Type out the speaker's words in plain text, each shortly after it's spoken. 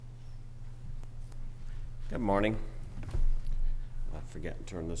Good morning. I forget to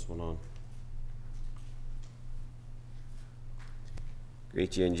turn this one on.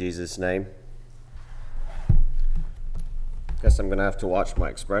 Greet you in Jesus' name. Guess I'm going to have to watch my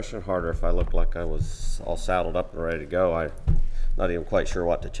expression harder if I look like I was all saddled up and ready to go. I'm not even quite sure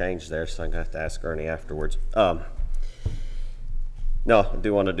what to change there, so I'm going to have to ask Ernie afterwards. No, I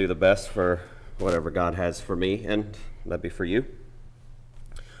do want to do the best for whatever God has for me and maybe for you.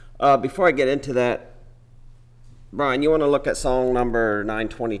 Before I get into that, Brian, you want to look at song number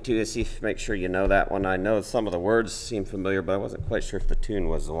 922 to see if make sure you know that one. I know some of the words seem familiar, but I wasn't quite sure if the tune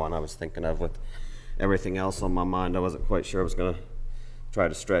was the one I was thinking of with everything else on my mind. I wasn't quite sure. I was going to try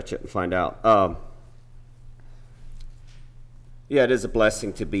to stretch it and find out. Yeah, it is a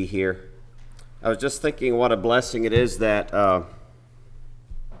blessing to be here. I was just thinking what a blessing it is that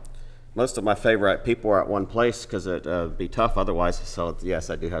most of my favorite people are at one place, because it'd be tough otherwise. So yes,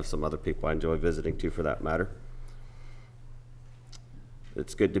 I do have some other people I enjoy visiting too, for that matter.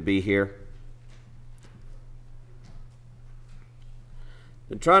 It's good to be here.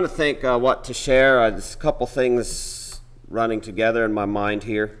 I'm trying to think what to share. There's a couple things running together in my mind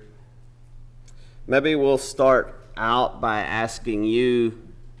here. Maybe we'll start out by asking you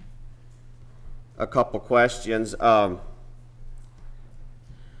a couple questions. As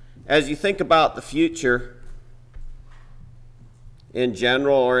you think about the future in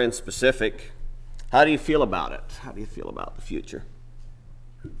general or in specific, how do you feel about it? How do you feel about the future?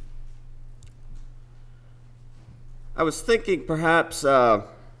 I was thinking perhaps, and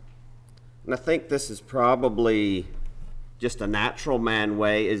I think this is probably just a natural man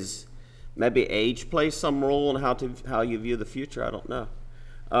way, is maybe age plays some role in how you view the future. I don't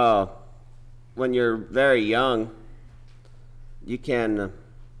know. When you're very young, you can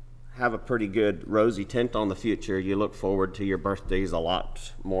have a pretty good rosy tint on the future. You look forward to your birthdays a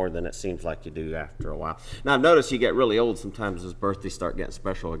lot more than it seems like you do after a while. Now, I've noticed you get really old sometimes as birthdays start getting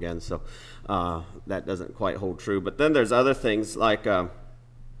special again, so that doesn't quite hold true. But then there's other things like it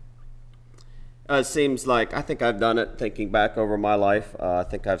seems like, I think I've done it thinking back over my life. I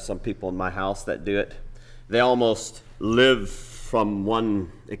think I have some people in my house that do it. They almost live from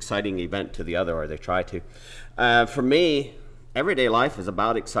one exciting event to the other, or they try to. For me, everyday life is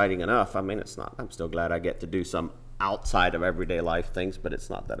about exciting enough. I mean, it's not, I'm still glad I get to do some outside of everyday life things, but it's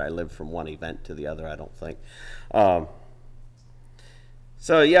not that I live from one event to the other, I don't think.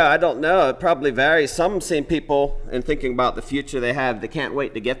 So yeah, I don't know. It probably varies. Some seem people, in thinking about the future they can't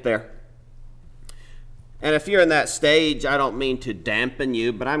wait to get there. And if you're in that stage, I don't mean to dampen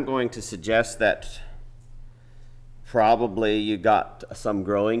you, but I'm going to suggest that probably you got some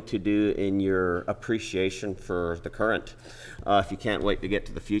growing to do in your appreciation for the current. If you can't wait to get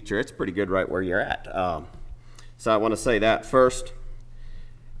to the future, it's pretty good right where you're at. So I want to say that first.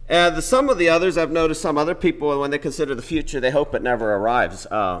 Some of the others, I've noticed some other people, when they consider the future, they hope it never arrives.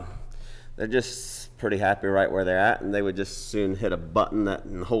 They're just pretty happy right where they're at, and they would just soon hit a button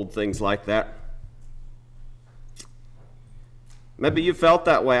and hold things like that. Maybe you felt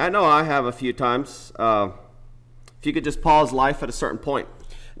that way. I know I have a few times. If you could just pause life at a certain point.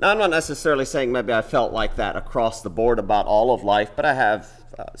 Now, I'm not necessarily saying maybe I felt like that across the board about all of life, but I have,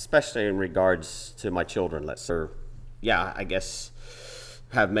 especially in regards to my children. I guess,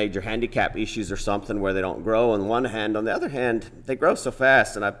 have major handicap issues or something where they don't grow on one hand. On the other hand, they grow so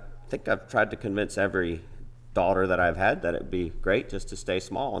fast, and I think I've tried to convince every daughter that I've had that it'd be great just to stay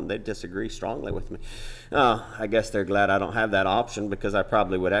small, and they disagree strongly with me. I guess they're glad I don't have that option, because I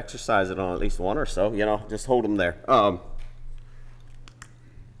probably would exercise it on at least one or so, just hold them there.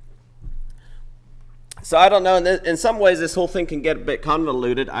 So I don't know, in some ways this whole thing can get a bit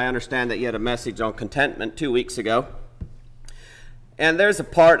convoluted. I understand that you had a message on contentment 2 weeks ago, and there's a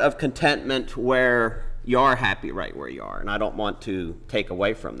part of contentment where you are happy right where you are, and I don't want to take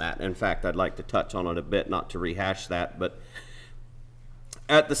away from that. In fact, I'd like to touch on it a bit, not to rehash that, but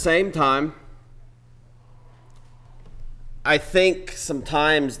at the same time, I think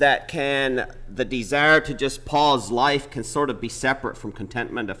sometimes the desire to just pause life can sort of be separate from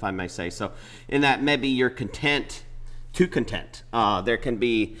contentment, if I may say so, in that maybe you're content to content. There can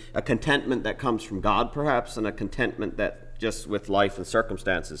be a contentment that comes from God, perhaps, and a contentment that just with life and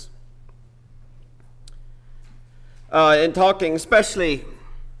circumstances. In talking, especially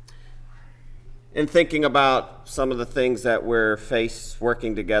in thinking about some of the things that we're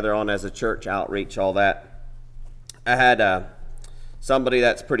working together on as a church outreach, all that, I had somebody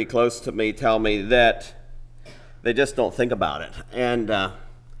that's pretty close to me tell me that they just don't think about it. And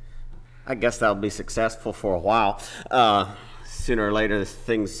I guess that'll be successful for a while. Sooner or later,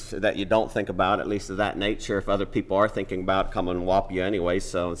 things that you don't think about, at least of that nature, if other people are thinking about it, come and whop you anyway,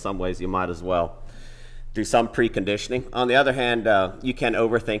 so in some ways you might as well do some preconditioning. On the other hand, you can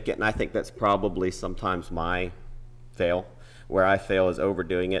overthink it, and I think that's probably sometimes my fail. Where I fail is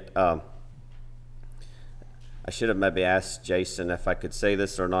overdoing it. I should have maybe asked Jason if I could say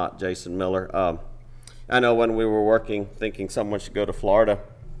this or not, Jason Miller. I know when we were working, thinking someone should go to Florida,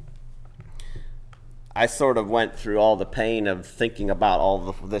 I sort of went through all the pain of thinking about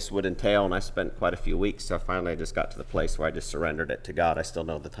all this would entail, and I spent quite a few weeks, so finally I just got to the place where I just surrendered it to God. I still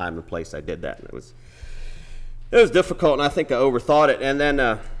know the time and place I did that, and it was difficult, and I think I overthought it. And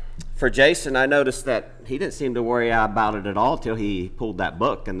then for Jason, I noticed that he didn't seem to worry about it at all till he pulled that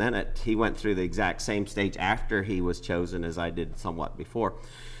book, and then he went through the exact same stage after he was chosen as I did somewhat before.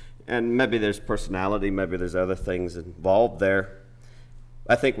 And maybe there's personality, maybe there's other things involved there.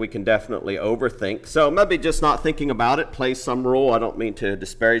 I think we can definitely overthink. So maybe just not thinking about it plays some role. I don't mean to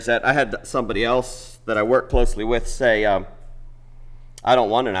disparage that. I had somebody else that I work closely with say, I don't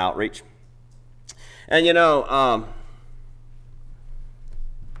want an outreach. And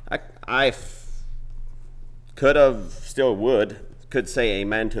I could have, still could say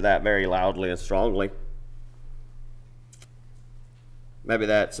amen to that very loudly and strongly. Maybe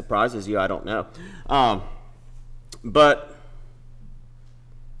that surprises you, I don't know. But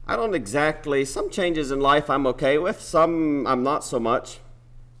I don't exactly, some changes in life I'm okay with, some I'm not so much.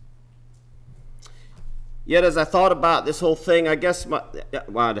 Yet as I thought about this whole thing, I guess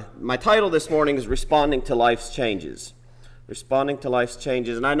my title this morning is Responding to Life's Changes. Responding to life's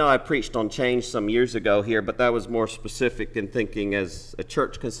changes. And I know I preached on change some years ago here, but that was more specific in thinking as a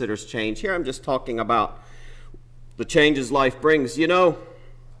church considers change. Here I'm just talking about the changes life brings.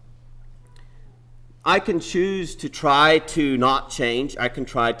 I can choose to try to not change. I can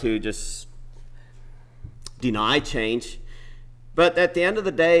try to just deny change. But at the end of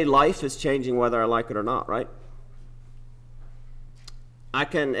the day, life is changing whether I like it or not, right?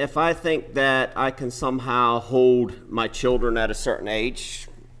 If I think that I can somehow hold my children at a certain age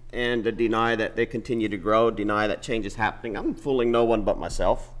and to deny that they continue to grow, deny that change is happening, I'm fooling no one but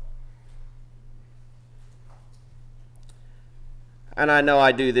myself. And I know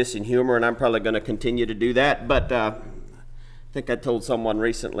I do this in humor, and I'm probably going to continue to do that, but I think I told someone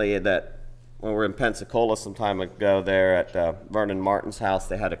recently that when we were in Pensacola some time ago there at Vernon Martin's house,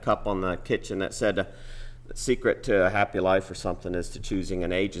 they had a cup on the kitchen that said, the secret to a happy life or something is to choosing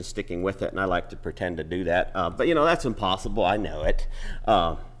an age and sticking with it, and I like to pretend to do that. But that's impossible. I know it.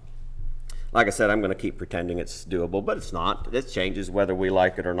 Like I said, I'm going to keep pretending it's doable, but it's not. It changes whether we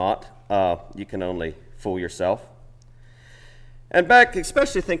like it or not. You can only fool yourself. And back,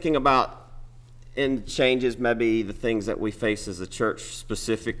 especially thinking about in changes, maybe the things that we face as a church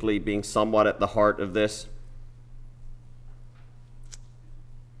specifically being somewhat at the heart of this.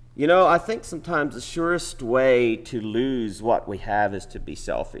 I think sometimes the surest way to lose what we have is to be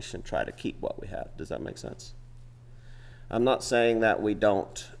selfish and try to keep what we have. Does that make sense? I'm not saying that we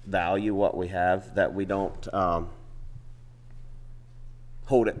don't value what we have, that we don't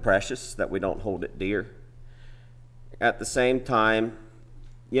hold it precious, that we don't hold it dear. At the same time,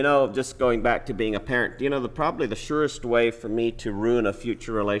 just going back to being a parent, probably the surest way for me to ruin a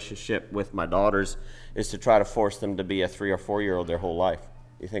future relationship with my daughters is to try to force them to be a 3 or 4 year old their whole life.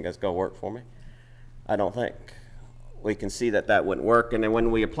 You think that's going to work for me? I don't think. We can see that wouldn't work. And then when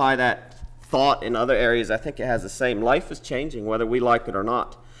we apply that thought in other areas, I think it has the same. Life is changing whether we like it or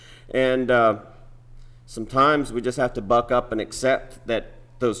not. And sometimes we just have to buck up and accept that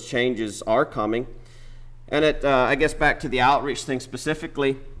those changes are coming. And I guess back to the outreach thing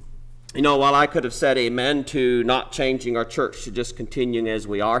specifically, while I could have said amen to not changing our church to just continuing as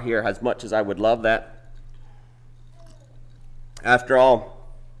we are here, as much as I would love that, after all,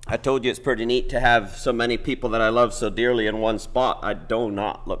 I told you it's pretty neat to have so many people that I love so dearly in one spot. I do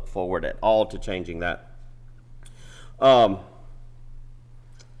not look forward at all to changing that. As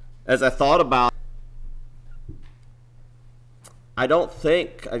I thought about, I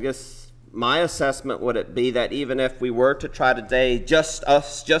guess my assessment would it be that even if we were to try today, just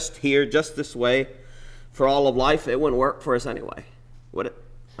us, just here, just this way, for all of life, it wouldn't work for us anyway, would it?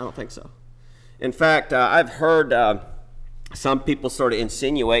 I don't think so. In fact, I've heard some people sort of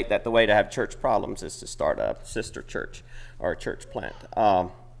insinuate that the way to have church problems is to start a sister church or a church plant.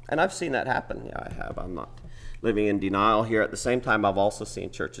 And I've seen that happen. Yeah, I have. I'm not living in denial here. At the same time, I've also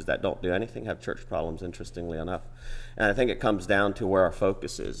seen churches that don't do anything have church problems, interestingly enough. And I think it comes down to where our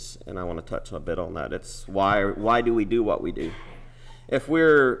focus is, and I want to touch a bit on that. It's why do we do what we do? If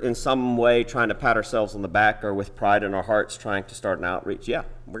we're in some way trying to pat ourselves on the back or with pride in our hearts trying to start an outreach, yeah,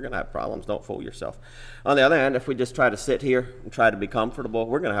 we're going to have problems. Don't fool yourself. On the other hand, if we just try to sit here and try to be comfortable,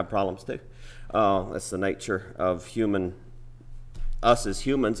 we're going to have problems too. That's the nature of human us as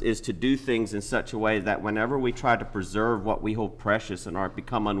humans is to do things in such a way that whenever we try to preserve what we hold precious and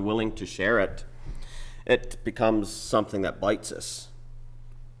become unwilling to share it, it becomes something that bites us.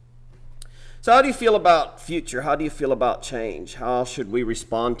 So how do you feel about future? How do you feel about change? How should we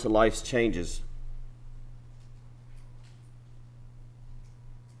respond to life's changes?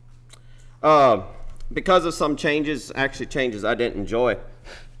 Because of some changes, actually changes I didn't enjoy.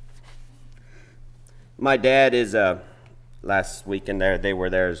 My dad is, last weekend they were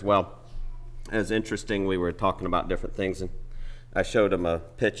there as well. It was interesting, we were talking about different things, and I showed him a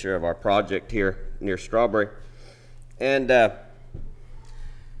picture of our project here near Strawberry. And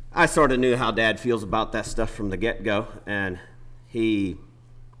I sort of knew how Dad feels about that stuff from the get-go, and he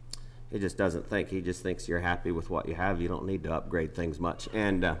just doesn't think. He just thinks you're happy with what you have. You don't need to upgrade things much.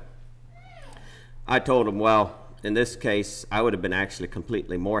 And I told him, well, in this case, I would have been actually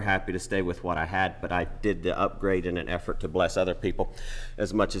completely more happy to stay with what I had, but I did the upgrade in an effort to bless other people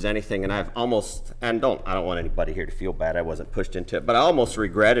as much as anything. And I don't want anybody here to feel bad. I wasn't pushed into it, but I almost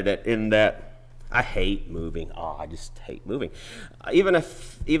regretted it in that I hate moving. I just hate moving. Even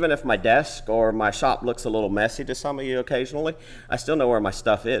if my desk or my shop looks a little messy to some of you occasionally, I still know where my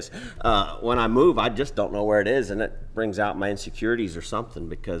stuff is. When I move, I just don't know where it is, and it brings out my insecurities or something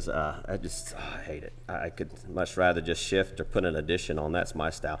because I hate it. I could much rather just shift or put an addition on. That's my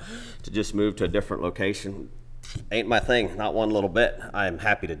style. To just move to a different location ain't my thing, not one little bit. I'm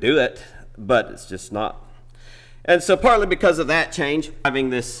happy to do it, but it's just not. And so partly because of that change,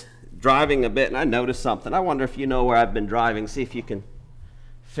 driving a bit, and I noticed something. I wonder if you know where I've been driving. See if you can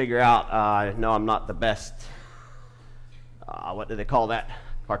figure out. I know I'm not the best, what do they call that?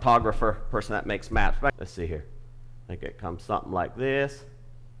 Cartographer, person that makes maps. Let's see here. I think it comes something like this.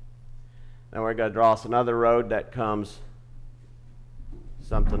 Then we're going to draw us another road that comes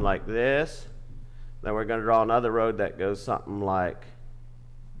something like this. Then we're going to draw another road that goes something like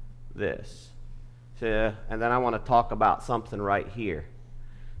this. See, and then I want to talk about something right here.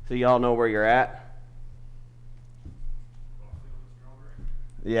 So y'all know where you're at?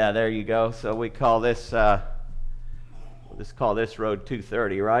 Yeah, there you go. So we call this, we'll just call this road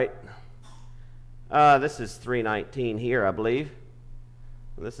 230, right? This is 319 here, I believe.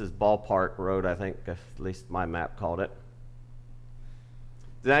 This is Ballpark Road, I think, at least my map called it.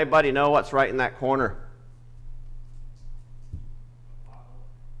 Does anybody know what's right in that corner?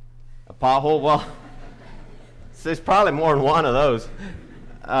 A pothole? Well, there's probably more than one of those.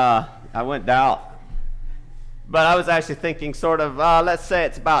 I went down. But I was actually thinking sort of, let's say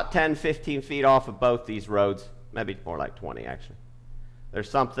it's about 10, 15 feet off of both these roads. Maybe more like 20, actually. There's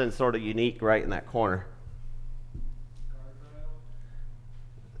something sort of unique right in that corner.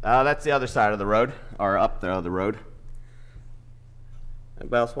 That's the other side of the road, or up the other road.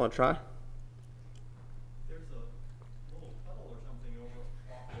 Anybody else want to try? There's a little puddle or something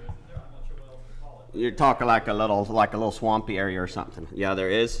off there, isn't there? I'm not sure what else to call it. You're talking like a little swampy area or something. Yeah, there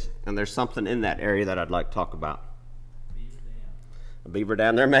is, and there's something in that area that I'd like to talk about. Beaver Dam. A beaver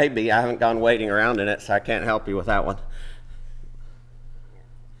dam, there may be. I haven't gone wading around in it, so I can't help you with that one.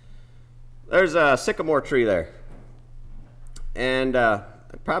 There's a sycamore tree there, and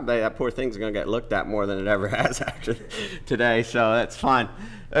probably that poor thing's going to get looked at more than it ever has after today, so that's fine.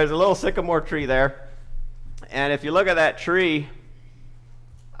 There's a little sycamore tree there, and if you look at that tree,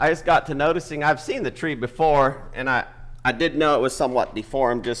 I just got to noticing, I've seen the tree before, and I did know it was somewhat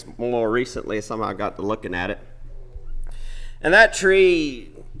deformed. Just more recently, somehow I got to looking at it. And that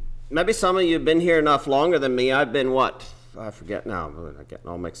tree, maybe some of you have been here enough longer than me. I've been I forget now. I'm getting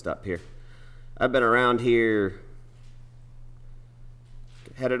all mixed up here. I've been around here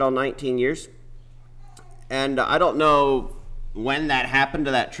headed on 19 years. And I don't know when that happened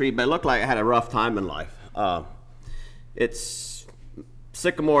to that tree, but it looked like it had a rough time in life.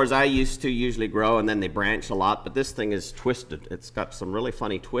 Sycamores I used to usually grow, and then they branch a lot, but this thing is twisted. It's got some really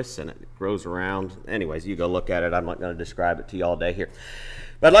funny twists in it. It grows around. Anyways, you go look at it. I'm not going to describe it to you all day here.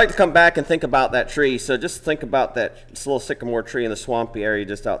 But I'd like to come back and think about that tree. So just think about this little sycamore tree in the swampy area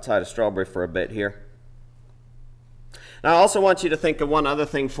just outside of Strawberry for a bit here. Now I also want you to think of one other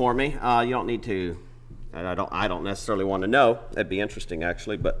thing for me. You don't need to, I don't necessarily want to know. It'd be interesting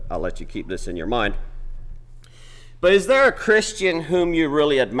actually, but I'll let you keep this in your mind. But is there a Christian whom you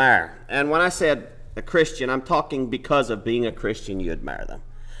really admire? And when I said a Christian, I'm talking because of being a Christian, you admire them.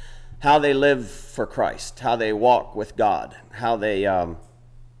 How they live for Christ, how they walk with God, how they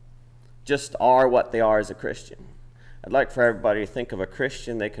just are what they are as a Christian. I'd like for everybody to think of a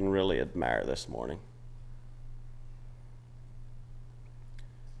Christian they can really admire this morning.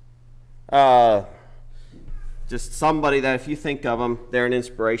 Just somebody that if you think of them, they're an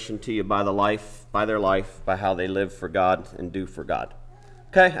inspiration to you by their life, by how they live for God and do for God.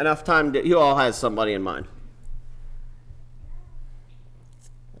 Okay, enough time. You all have somebody in mind.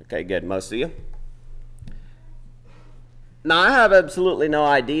 Okay, good. Most of you. Now, I have absolutely no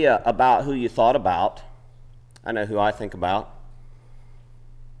idea about who you thought about. I know who I think about.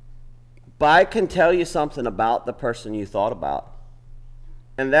 But I can tell you something about the person you thought about.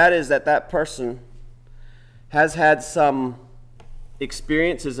 And that is that person has had some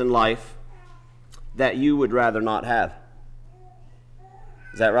experiences in life that you would rather not have.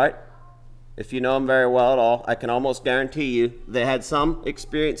 Is that right? If you know them very well at all, I can almost guarantee you they had some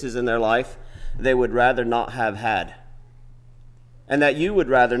experiences in their life they would rather not have had. And that you would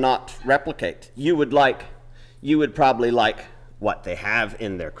rather not replicate. You would probably like what they have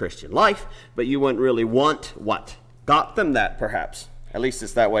in their Christian life, but you wouldn't really want what got them that, perhaps. At least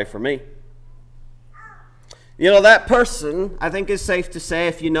it's that way for me. You know, that person, I think it's safe to say,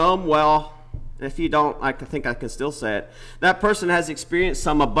 if you know them well, and if you don't, I think I can still say it, that person has experienced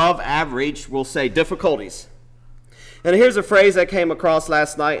some above average, we'll say, difficulties. And here's a phrase I came across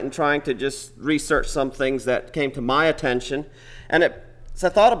last night in trying to just research some things that came to my attention. And as I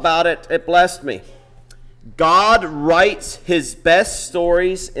thought about it, it blessed me. God writes his best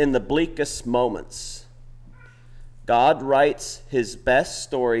stories in the bleakest moments. God writes his best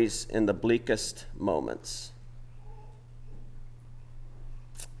stories in the bleakest moments.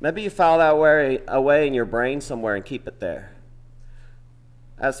 Maybe you file that away in your brain somewhere and keep it there.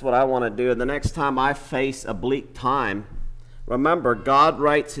 That's what I want to do. And the next time I face a bleak time, remember, God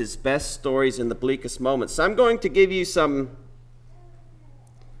writes his best stories in the bleakest moments. So I'm going to give you some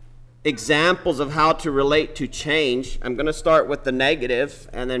examples of how to relate to change. I'm going to start with the negative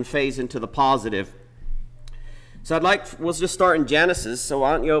and then phase into the positive. So we'll just start in Genesis. So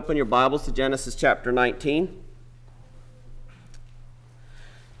why don't you open your Bibles to Genesis chapter 19.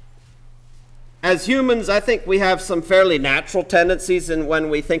 As humans, I think we have some fairly natural tendencies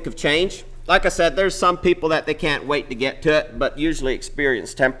when we think of change. Like I said, there's some people that they can't wait to get to it, but usually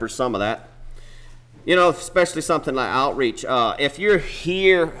experience tempers some of that. You know, especially something like outreach. If you're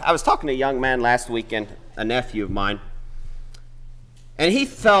here, I was talking to a young man last weekend, a nephew of mine, and he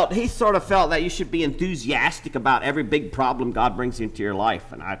sort of felt that you should be enthusiastic about every big problem God brings into your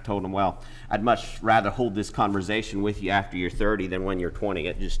life. And I told him, well, I'd much rather hold this conversation with you after you're 30 than when you're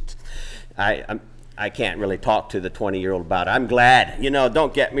 20. I can't really talk to the 20-year-old about it. I'm glad,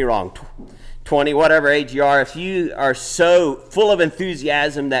 don't get me wrong, 20, whatever age you are, if you are so full of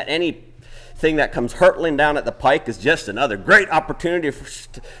enthusiasm that anything that comes hurtling down at the pike is just another great opportunity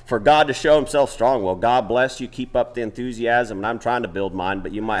for God to show himself strong, well, God bless you, keep up the enthusiasm, and I'm trying to build mine,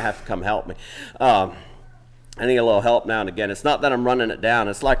 but you might have to come help me. I need a little help now and again. It's not that I'm running it down.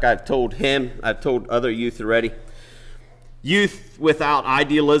 It's like I've told other youth already. Youth without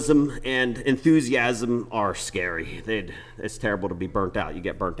idealism and enthusiasm are scary. It's terrible to be burnt out. You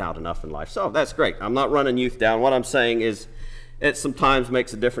get burnt out enough in life. So that's great. I'm not running youth down. What I'm saying is it sometimes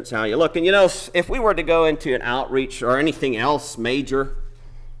makes a difference how you look. And if we were to go into an outreach or anything else major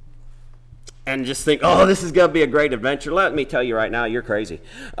and just think, oh, this is going to be a great adventure, let me tell you right now, you're crazy.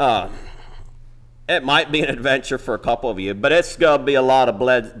 It might be an adventure for a couple of you, but it's going to be a lot of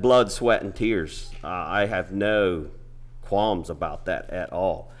blood, sweat, and tears. I have no qualms about that at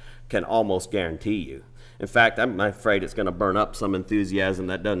all. Can almost guarantee you. In fact, I'm afraid it's going to burn up some enthusiasm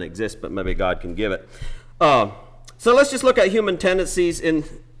that doesn't exist, but maybe God can give it. So let's just look at human tendencies in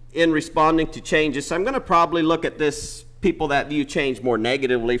responding to changes. So I'm going to probably look at people that view change more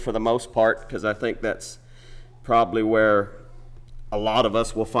negatively for the most part, because I think that's probably where a lot of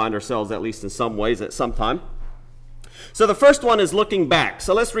us will find ourselves, at least in some ways, at some time. So the first one is looking back.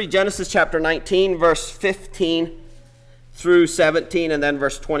 So let's read Genesis chapter 19, verse 15 through 17, and then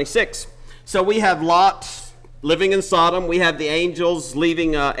verse 26. So we have Lot living in Sodom. We have the angels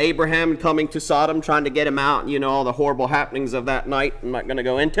leaving Abraham and coming to Sodom, trying to get him out, and all the horrible happenings of that night. I'm not going to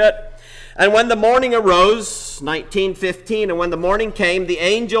go into it. And when the morning arose, 19:15, and when the morning came, the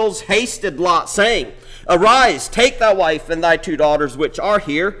angels hasted Lot, saying, Arise, take thy wife and thy 2 daughters which are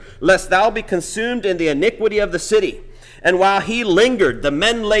here, lest thou be consumed in the iniquity of the city. And while he lingered, the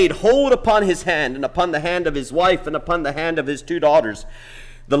men laid hold upon his hand, and upon the hand of his wife, and upon the hand of his 2 daughters.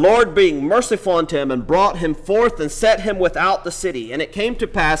 The Lord being merciful unto him, and brought him forth, and set him without the city. And it came to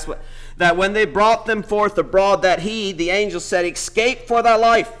pass that when they brought them forth abroad, that he, the angel, said, Escape for thy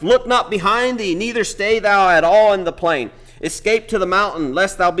life, look not behind thee, neither stay thou at all in the plain. Escape to the mountain,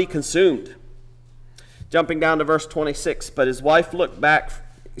 lest thou be consumed. Jumping down to verse 26, but his wife looked back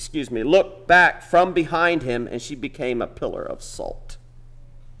from behind him, and she became a pillar of salt.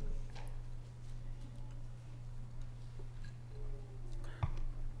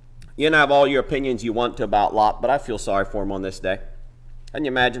 You can have all your opinions you want to about Lot, but I feel sorry for him on this day. Can you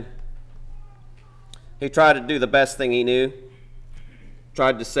imagine? He tried to do the best thing he knew.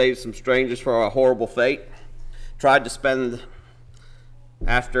 Tried to save some strangers from a horrible fate. Tried to spend,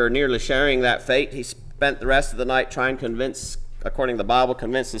 after nearly sharing that fate, he spent the rest of the night trying to convince, according to the Bible,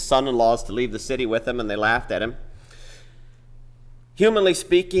 convince his son-in-laws to leave the city with him, and they laughed at him. Humanly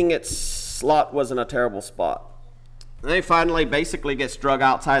speaking, Lot was in a terrible spot. And he finally basically gets drug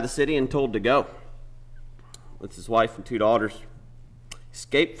outside the city and told to go with his wife and 2 daughters.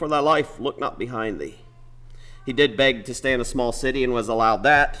 Escape for thy life, look not behind thee. He did beg to stay in a small city and was allowed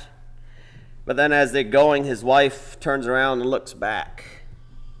that. But then as they're going, his wife turns around and looks back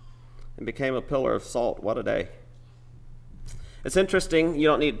and became a pillar of salt. What a day. It's interesting, you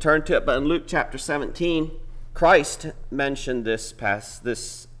don't need to turn to it, but in Luke chapter 17, Christ mentioned this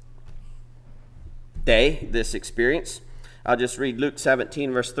day, this experience. I'll just read Luke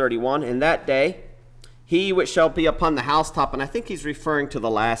 17, verse 31. In that day, he which shall be upon the housetop, and I think he's referring to the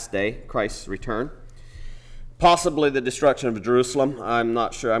last day, Christ's return, possibly the destruction of Jerusalem. I'm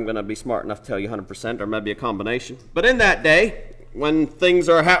not sure I'm going to be smart enough to tell you 100%, or maybe a combination. But in that day, when things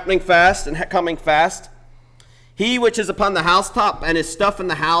are happening fast and coming fast, he which is upon the housetop and his stuff in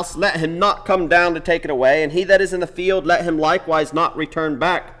the house, let him not come down to take it away. And he that is in the field, let him likewise not return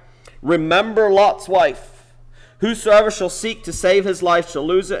back. Remember Lot's wife. Whosoever shall seek to save his life shall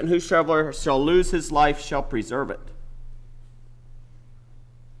lose it, and whosoever shall lose his life shall preserve it.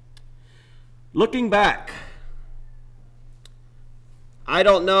 Looking back, I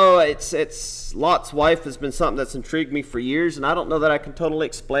don't know, it's Lot's wife has been something that's intrigued me for years, and I don't know that I can totally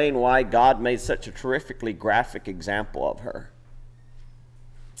explain why God made such a terrifically graphic example of her.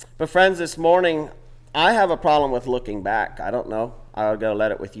 But friends, this morning, I have a problem with looking back. I don't know. I'll go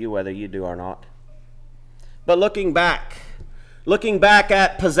let it with you whether you do or not. But looking back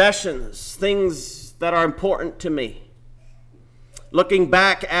at possessions, things that are important to me. Looking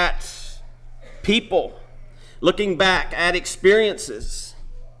back at people. Looking back at experiences.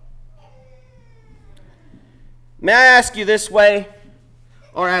 May I ask you this way,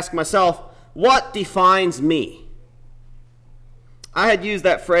 or ask myself, what defines me? I had used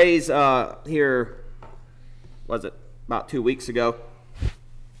that phrase here, was it about 2 weeks ago?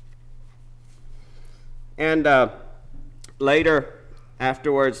 And later,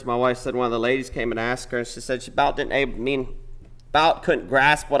 afterwards, my wife said one of the ladies came and asked her, and she said she about couldn't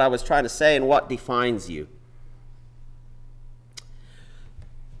grasp what I was trying to say and what defines you.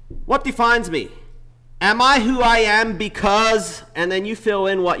 What defines me? Am I who I am because, and then you fill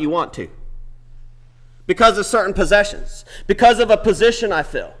in what you want to. Because of certain possessions. Because of a position I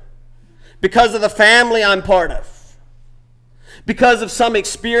fill. Because of the family I'm part of. Because of some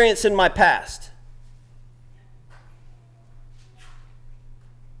experience in my past.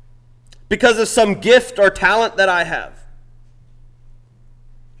 Because of some gift or talent that I have.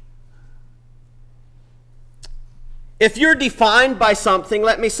 If you're defined by something,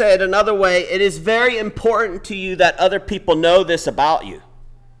 let me say it another way, it is very important to you that other people know this about you,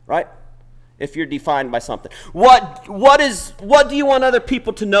 right? If you're defined by something. What do you want other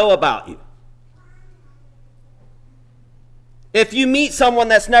people to know about you? If you meet someone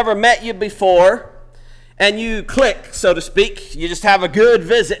that's never met you before, and you click, so to speak, you just have a good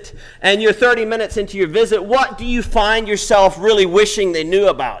visit, and you're 30 minutes into your visit, what do you find yourself really wishing they knew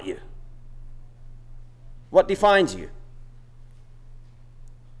about you? What defines you?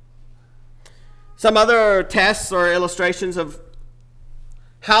 Some other tests or illustrations of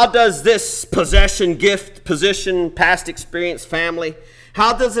how does this possession, gift, position, past experience, family,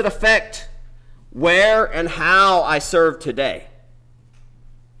 how does it affect where and how I serve today?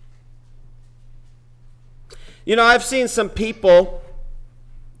 You know, I've seen some people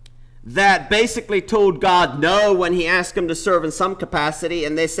that basically told God no when he asked them to serve in some capacity,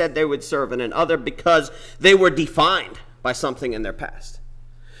 and they said they would serve in another because they were defined by something in their past.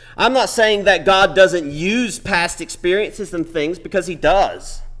 I'm not saying that God doesn't use past experiences and things, because he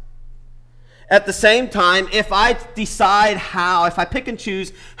does. At the same time, if I decide if I pick and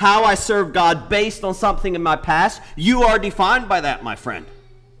choose how I serve God based on something in my past, you are defined by that, my friend.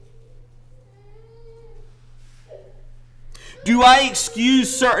 Do I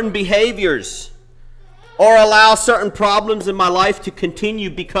excuse certain behaviors or allow certain problems in my life to continue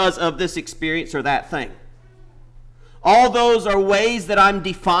because of this experience or that thing? All those are ways that I'm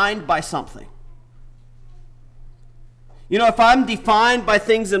defined by something. You know, if I'm defined by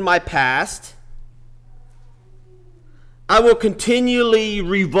things in my past, I will continually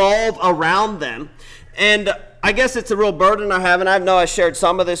revolve around them. And I guess it's a real burden I have, and I know I shared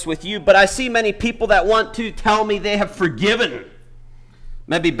some of this with you, but I see many people that want to tell me they have forgiven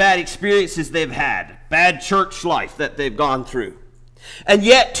maybe bad experiences they've had, bad church life that they've gone through. And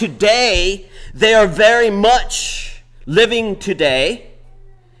yet today, they are very much living today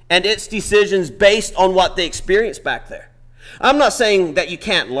and its decisions based on what they experienced back there. I'm not saying that you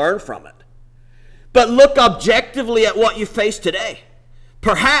can't learn from it, but look objectively at what you face today.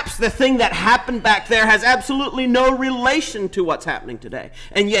 Perhaps the thing that happened back there has absolutely no relation to what's happening today,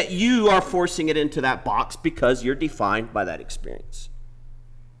 and yet you are forcing it into that box because you're defined by that experience.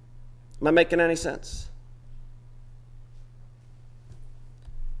 Am I making any sense?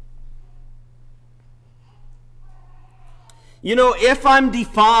 You know, if I'm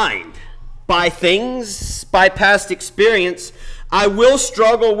defined by things, by past experience, I will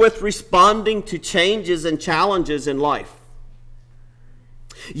struggle with responding to changes and challenges in life.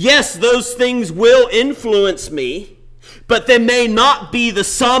 Yes, those things will influence me, but they may not be the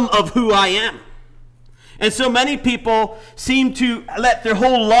sum of who I am. And so many people seem to let their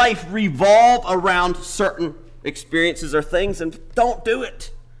whole life revolve around certain experiences or things, and don't do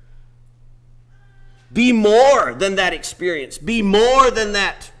it. Be more than that experience. Be more than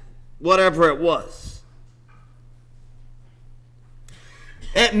that, whatever it was.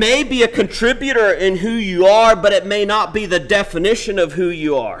 It may be a contributor in who you are, but it may not be the definition of who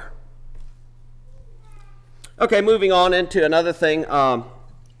you are. Okay, moving on into another thing.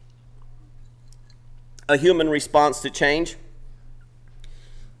 A human response to change.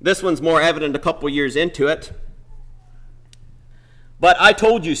 This one's more evident a couple years into it. But I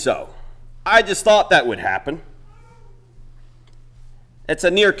told you so. I just thought that would happen. It's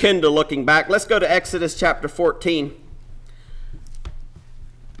a near kin to looking back. Let's go to Exodus chapter 14.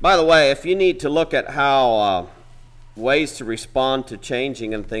 By the way, if you need to look at how ways to respond to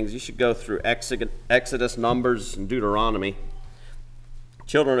changing and things, you should go through Exodus, Numbers, and Deuteronomy.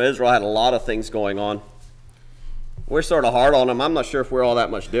 Children of Israel had a lot of things going on. We're sort of hard on them. I'm not sure if we're all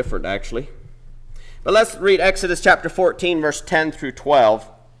that much different, actually. But let's read Exodus chapter 14, verse 10 through 12.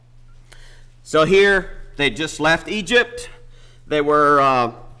 So here, they just left Egypt. They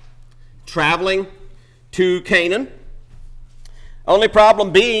were traveling to Canaan. Only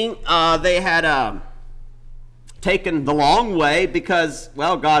problem being, they had taken the long way because,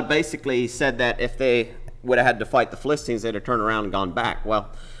 well, God basically said that if they would have had to fight the Philistines, they'd have turned around and gone back.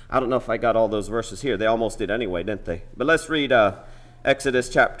 Well, I don't know if I got all those verses here. They almost did anyway, didn't they? But let's read Exodus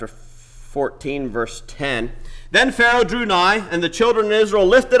chapter 14, verse 10. Then Pharaoh drew nigh, and the children of Israel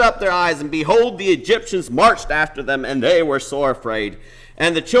lifted up their eyes, and behold, the Egyptians marched after them, and they were sore afraid.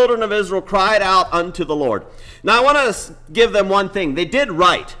 And the children of Israel cried out unto the Lord. Now I want to give them one thing. They did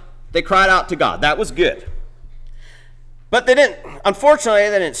right. They cried out to God. That was good. But unfortunately,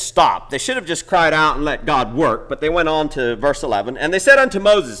 they didn't stop. They should have just cried out and let God work. But they went on to verse 11. And they said unto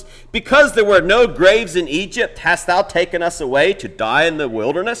Moses, because there were no graves in Egypt, hast thou taken us away to die in the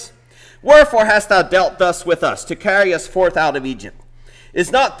wilderness? Wherefore hast thou dealt thus with us, to carry us forth out of Egypt?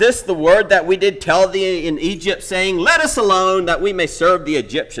 Is not this the word that we did tell thee in Egypt, saying, let us alone, that we may serve the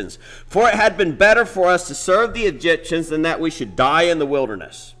Egyptians? For it had been better for us to serve the Egyptians than that we should die in the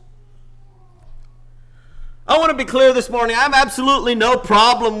wilderness. I want to be clear this morning. I have absolutely no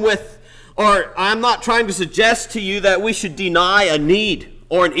problem with, or I'm not trying to suggest to you that we should deny a need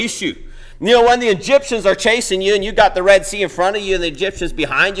or an issue. You know, when the Egyptians are chasing you and you got the Red Sea in front of you and the Egyptians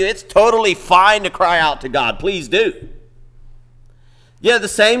behind you, it's totally fine to cry out to God. Please do. Yet at the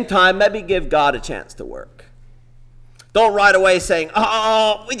same time, maybe give God a chance to work. Don't right away saying,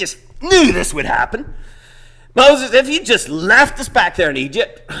 oh, we just knew this would happen. Moses, if you just left us back there in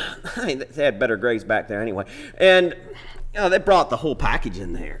Egypt, I mean, they had better graves back there anyway. And, you know, they brought the whole package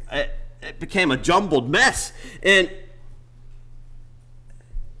in there. It became a jumbled mess. And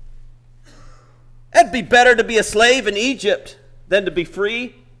it'd be better to be a slave in Egypt than to be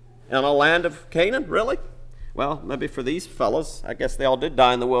free in a land of Canaan, really? Well, maybe for these fellows, I guess they all did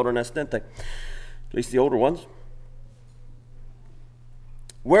die in the wilderness, didn't they? At least the older ones.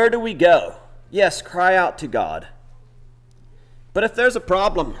 Where do we go? Yes, cry out to God. But if there's a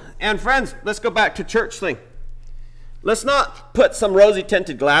problem, and friends, let's go back to church thing. Let's not put some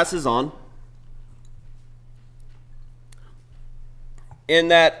rosy-tinted glasses on. In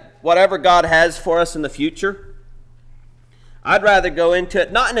that whatever God has for us in the future, I'd rather go into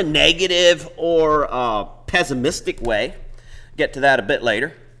it not in a negative or pessimistic way. Get to that a bit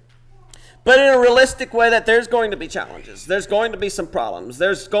later. But in a realistic way that there's going to be challenges. There's going to be some problems.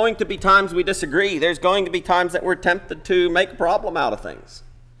 There's going to be times we disagree. There's going to be times that we're tempted to make a problem out of things.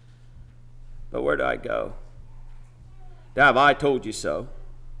 But where do I go? Have I told you so?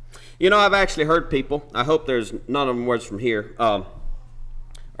 You know, I've actually heard people, I hope there's none of them words from here. I'm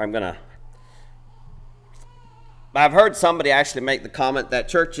going to I've heard somebody actually make the comment that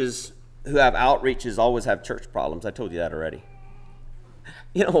churches who have outreaches always have church problems. I told you that already.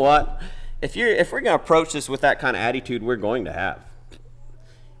 You know what? If we're going to approach this with that kind of attitude, we're going to have.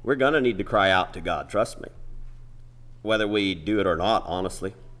 We're going to need to cry out to God, trust me. Whether we do it or not,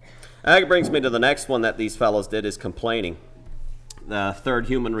 honestly. And that brings me to the next one that these fellows did, is complaining. The third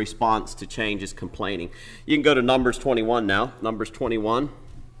human response to change is complaining. You can go to Numbers 21 now. Numbers 21.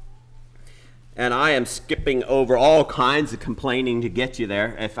 And I am skipping over all kinds of complaining to get you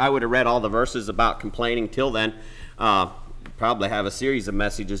there. If I would have read all the verses about complaining till then, probably have a series of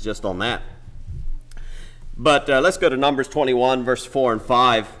messages just on that. But let's go to Numbers 21, verse 4 and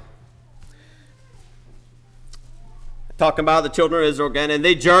 5. Talking about the children of Israel again. And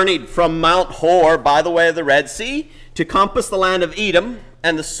they journeyed from Mount Hor by the way of the Red Sea to compass the land of Edom,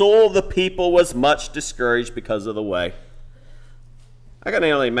 and the soul of the people was much discouraged because of the way. I can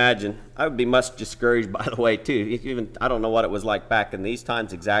only imagine. I would be much discouraged by the way too. I don't know what it was like back in these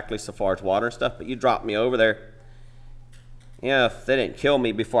times exactly so far as water and stuff, but you dropped me over there. Yeah, if they didn't kill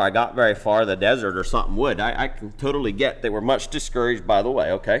me before I got very far, the desert or something would. I can totally get they were much discouraged by the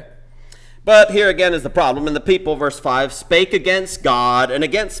way, okay? But here again is the problem. And the people, verse 5, spake against God and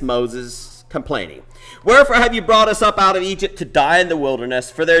against Moses, complaining. Wherefore have you brought us up out of Egypt to die in the wilderness?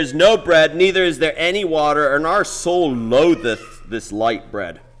 For there is no bread, neither is there any water, and our soul loatheth this light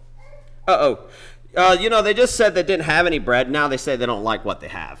bread. They just said they didn't have any bread. Now they say they don't like what they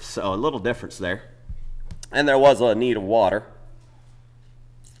have. So a little difference there. And there was a need of water.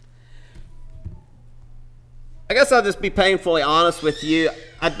 I guess I'll just be painfully honest with you.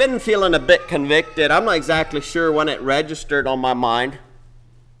 I've been feeling a bit convicted. I'm not exactly sure when it registered on my mind.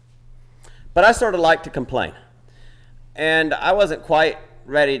 But I sort of like to complain. And I wasn't quite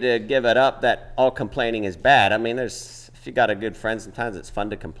ready to give it up that all complaining is bad. I mean, if you got a good friend, sometimes it's fun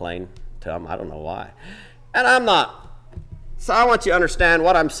to complain to them. I don't know why. And I'm not. So I want you to understand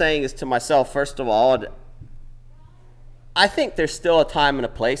what I'm saying is to myself, first of all, I think there's still a time and a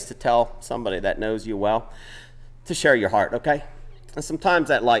place to tell somebody that knows you well to share your heart, okay? And sometimes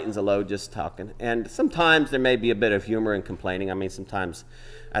that lightens a load just talking. And sometimes there may be a bit of humor in complaining. I mean,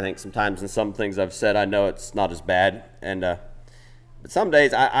 I think sometimes in some things I've said, I know it's not as bad. But some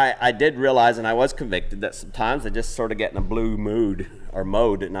days I did realize, and I was convicted, that sometimes I just sort of get in a blue mood or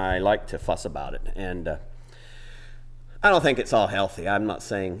mode, and I like to fuss about it. And I don't think it's all healthy. I'm not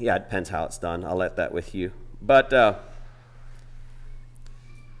saying, it depends how it's done. I'll let that with you. But I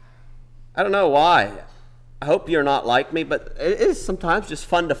don't know why. I hope you're not like me, but it is sometimes just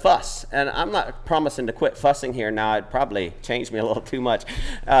fun to fuss. And I'm not promising to quit fussing here now. It'd probably change me a little too much.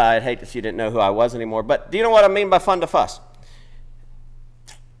 I'd hate if you didn't know who I was anymore. But do you know what I mean by fun to fuss?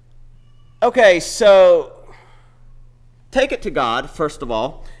 Okay, so take it to God, first of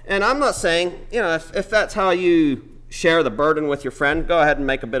all. And I'm not saying, if that's how you share the burden with your friend, go ahead and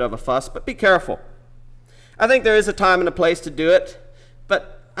make a bit of a fuss, but be careful. I think there is a time and a place to do it,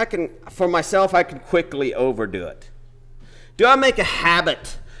 but for myself, I can quickly overdo it. Do I make a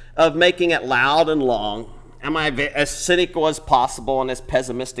habit of making it loud and long? Am I as cynical as possible and as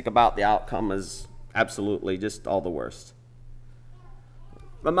pessimistic about the outcome as absolutely just all the worst?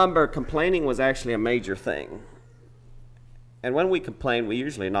 Remember, complaining was actually a major thing. And when we complain, we're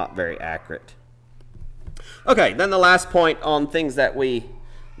usually not very accurate. Okay, then the last point on things that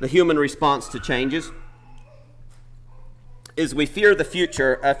the human response to changes is we fear the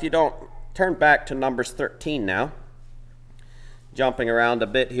future. If you don't, turn back to Numbers 13 now. Jumping around a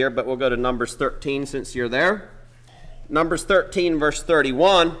bit here, but we'll go to Numbers 13 since you're there. Numbers 13, verse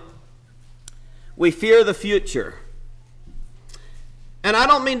 31. We fear the future. And I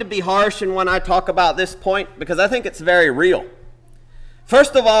don't mean to be harsh when I talk about this point, because I think it's very real.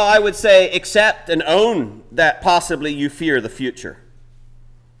 First of all, I would say accept and own that possibly you fear the future.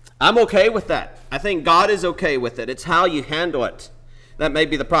 I'm okay with that. I think God is okay with it. It's how you handle it that may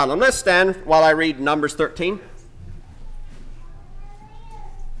be the problem. Let's stand while I read Numbers 13.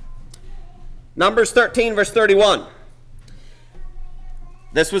 Numbers 13, verse 31.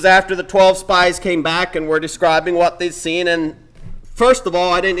 This was after the 12 spies came back and were describing what they'd seen. And first of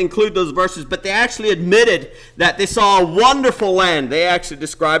all, I didn't include those verses, but they actually admitted that they saw a wonderful land. They actually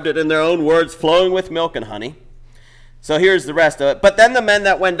described it in their own words, flowing with milk and honey. So here's the rest of it. But then the men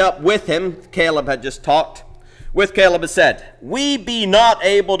that went up with him, Caleb had just talked, with Caleb had said, we be not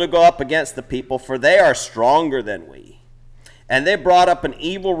able to go up against the people, for they are stronger than we. And they brought up an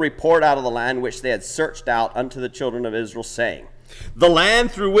evil report out of the land which they had searched out unto the children of Israel, saying, the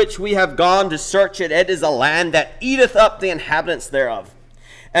land through which we have gone to search it, it is a land that eateth up the inhabitants thereof.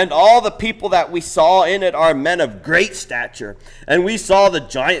 And all the people that we saw in it are men of great stature. And we saw the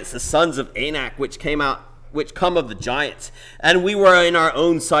giants, the sons of Anak, which came out which come of the giants. And we were in our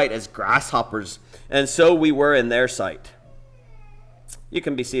own sight as grasshoppers, and so we were in their sight. You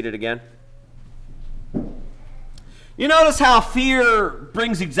can be seated again. You notice how fear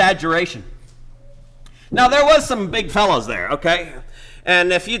brings exaggeration. Now, there was some big fellows there, okay?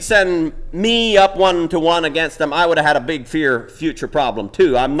 And if you'd send me up 1-to-1 against them, I would have had a big fear future problem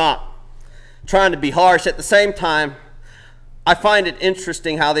too. I'm not trying to be harsh. At the same time, I find it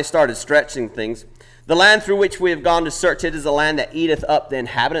interesting how they started stretching things. The land through which we have gone to search it is a land that eateth up the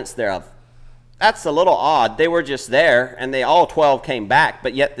inhabitants thereof. That's a little odd. They were just there, and they all 12 came back,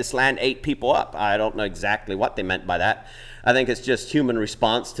 but yet this land ate people up. I don't know exactly what they meant by that. I think it's just human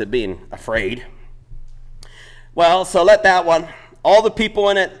response to being afraid. Well, so let that one. All the people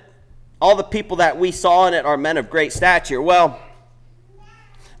in it, all the people that we saw in it are men of great stature. Well,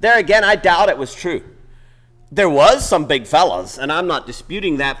 there again, I doubt it was true. There was some big fellas, and I'm not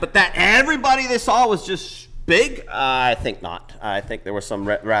disputing that, but that everybody they saw was just big? I think not. I think there were some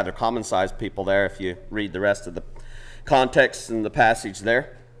rather common-sized people there if you read the rest of the context in the passage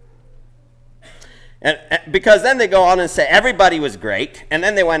there. And because then they go on and say everybody was great, and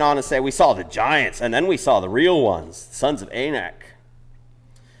then they went on and say we saw the giants, and then we saw the real ones, the sons of Anak.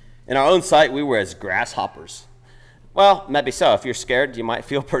 In our own sight, we were as grasshoppers. Well, maybe so. If you're scared, you might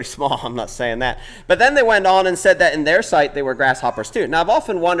feel pretty small. I'm not saying that. But then they went on and said that in their sight, they were grasshoppers too. Now, I've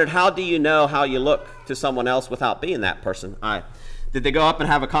often wondered, how do you know how you look to someone else without being that person? Did they go up and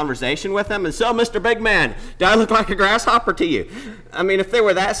have a conversation with them? And so, Mr. Big Man, do I look like a grasshopper to you? I mean, if they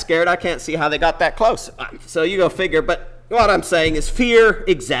were that scared, I can't see how they got that close. So you go figure. But what I'm saying is fear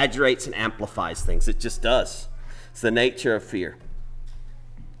exaggerates and amplifies things. It just does. It's the nature of fear.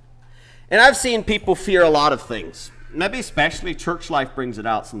 And I've seen people fear a lot of things. Maybe especially church life brings it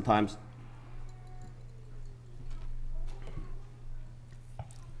out sometimes.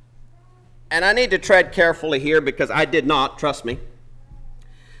 And I need to tread carefully here because I did not, trust me.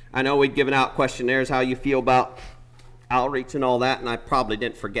 I know we'd given out questionnaires, how you feel about outreach and all that, and I probably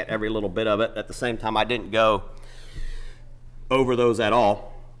didn't forget every little bit of it. At the same time, I didn't go over those at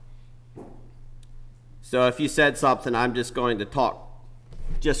all. So if you said something, I'm just going to talk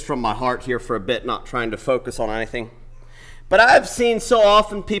just from my heart here for a bit, not trying to focus on anything. But I've seen so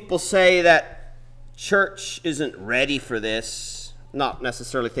often people say that church isn't ready for this, not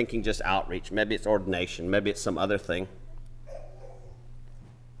necessarily thinking just outreach. Maybe it's ordination. Maybe it's some other thing.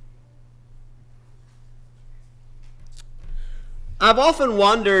 I've often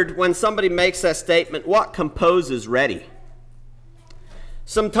wondered when somebody makes that statement, what composes ready?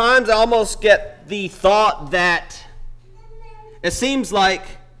 Sometimes I almost get the thought that it seems like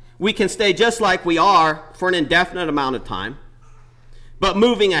we can stay just like we are for an indefinite amount of time, but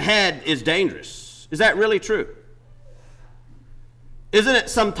moving ahead is dangerous. Is that really true? Isn't it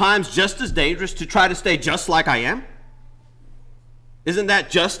sometimes just as dangerous to try to stay just like I am? Isn't that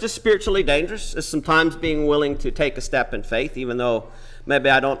just as spiritually dangerous as sometimes being willing to take a step in faith, even though maybe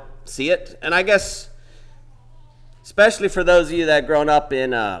I don't see it? And I guess, especially for those of you that have grown up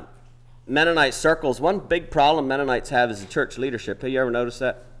in Mennonite circles, one big problem Mennonites have is the church leadership. Have you ever noticed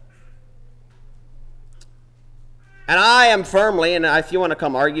that? And I am firmly, and if you want to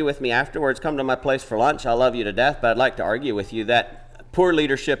come argue with me afterwards, come to my place for lunch. I love you to death, but I'd like to argue with you that poor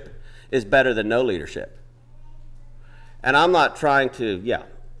leadership is better than no leadership. And I'm not trying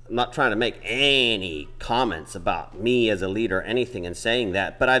to make any comments about me as a leader or anything in saying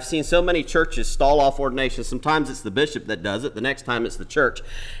that, but I've seen so many churches stall off ordination. Sometimes it's the bishop that does it, the next time it's the church,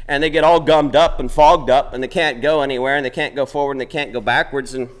 and they get all gummed up and fogged up, and they can't go anywhere, and they can't go forward, and they can't go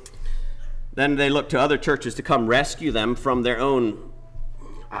backwards, and then they look to other churches to come rescue them from their own,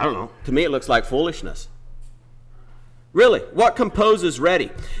 I don't know, to me it looks like foolishness. Really, what composes ready?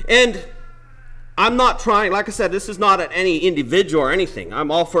 And I'm not trying, like I said, this is not at any individual or anything. I'm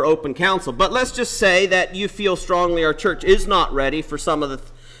all for open counsel. But let's just say that you feel strongly our church is not ready for some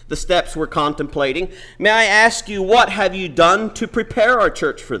of the steps we're contemplating. May I ask you, what have you done to prepare our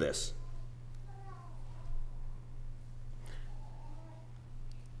church for this?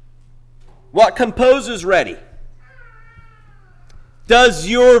 What composes ready? Does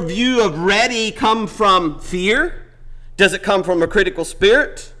your view of ready come from fear? Does it come from a critical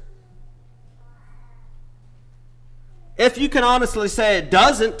spirit? If you can honestly say it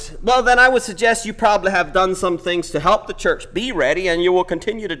doesn't, well, then I would suggest you probably have done some things to help the church be ready, and you will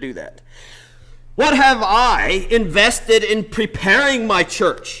continue to do that. What have I invested in preparing my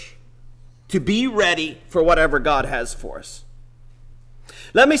church to be ready for whatever God has for us?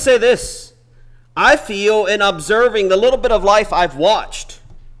 Let me say this. I feel in observing the little bit of life I've watched,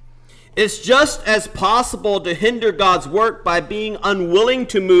 it's just as possible to hinder God's work by being unwilling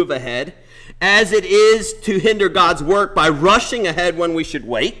to move ahead as it is to hinder God's work by rushing ahead when we should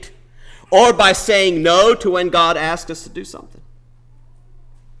wait, or by saying no to when God asks us to do something.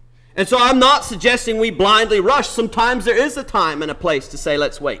 And so I'm not suggesting we blindly rush. Sometimes there is a time and a place to say,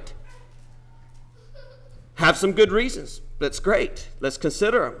 let's wait. Have some good reasons. That's great. Let's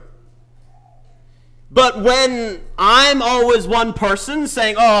consider them. But when I'm always one person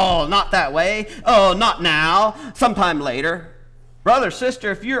saying, oh, not that way, oh, not now, sometime later, brother,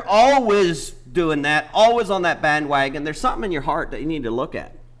 sister, if you're always doing that, always on that bandwagon, there's something in your heart that you need to look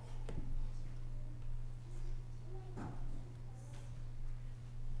at.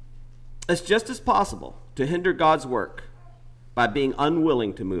 It's just as possible to hinder God's work by being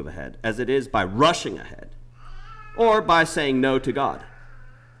unwilling to move ahead as it is by rushing ahead or by saying no to God.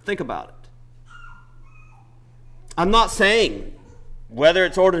 Think about it. I'm not saying whether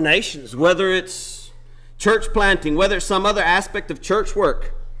it's ordinations, whether it's church planting, whether it's some other aspect of church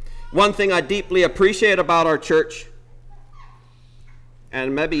work. One thing I deeply appreciate about our church,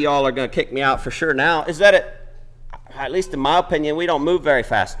 and maybe y'all are going to kick me out for sure now, is that at least in my opinion, we don't move very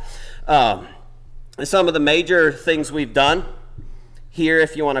fast. Some of the major things we've done here,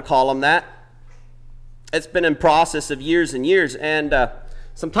 if you want to call them that, it's been in process of years and years, and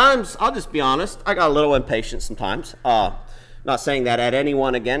sometimes, I'll just be honest, I got a little impatient sometimes. Not saying that at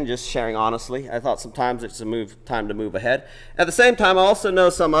anyone again, just sharing honestly. I thought sometimes it's time to move ahead. At the same time, I also know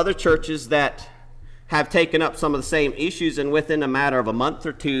some other churches that have taken up some of the same issues and within a matter of a month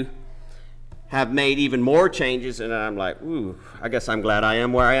or two have made even more changes. And I'm like, ooh, I guess I'm glad I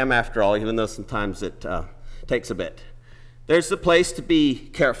am where I am after all, even though sometimes it takes a bit. There's a place to be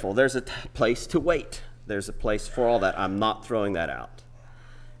careful. There's a place to wait. There's a place for all that. I'm not throwing that out.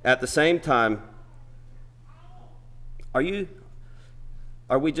 At the same time, are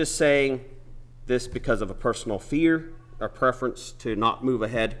we just saying this because of a personal fear or preference to not move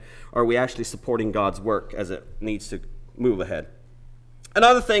ahead? Or are we actually supporting God's work as it needs to move ahead?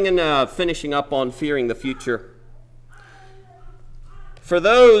 Another thing in finishing up on fearing the future, for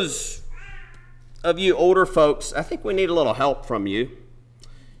those of you older folks, I think we need a little help from you.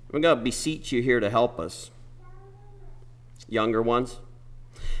 We're going to beseech you here to help us. Younger ones.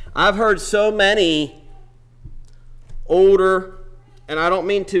 I've heard so many older, and I don't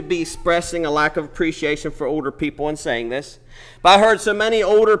mean to be expressing a lack of appreciation for older people in saying this, but I heard so many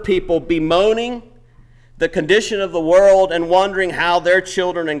older people bemoaning the condition of the world and wondering how their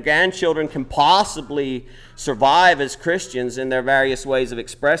children and grandchildren can possibly survive as Christians in their various ways of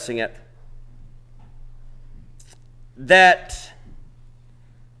expressing it, that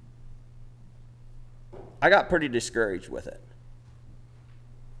I got pretty discouraged with it.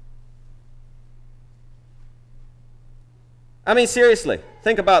 I mean, seriously,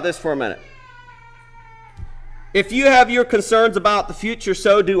 think about this for a minute. If you have your concerns about the future,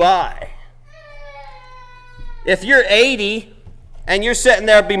 so do I. If you're 80 and you're sitting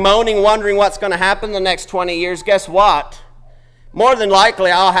there bemoaning, wondering what's going to happen the next 20 years, guess what? More than likely,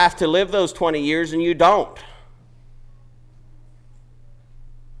 I'll have to live those 20 years and you don't.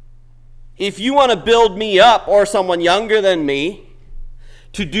 If you want to build me up or someone younger than me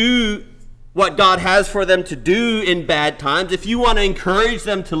to do what God has for them to do in bad times, if you want to encourage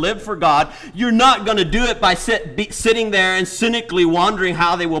them to live for God, you're not going to do it by sitting there and cynically wondering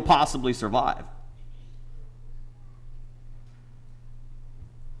how they will possibly survive.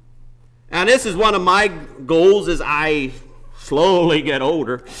 And this is one of my goals as I slowly get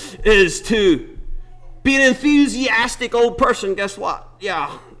older, is to be an enthusiastic old person. Guess what?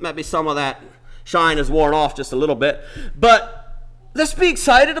 Yeah, maybe some of that shine has worn off just a little bit, but let's be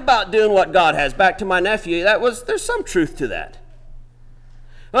excited about doing what God has. Back to my nephew, there's some truth to that.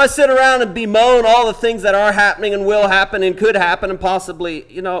 When I sit around and bemoan all the things that are happening and will happen and could happen and possibly,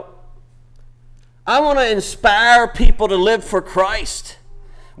 I want to inspire people to live for Christ,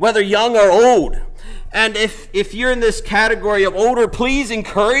 whether young or old. And if you're in this category of older, please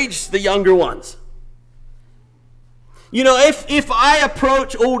encourage the younger ones. If I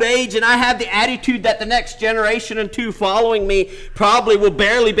approach old age and I have the attitude that the next generation and two following me probably will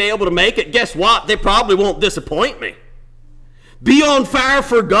barely be able to make it, guess what? They probably won't disappoint me. Be on fire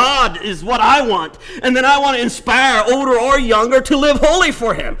for God is what I want. And then I want to inspire older or younger to live holy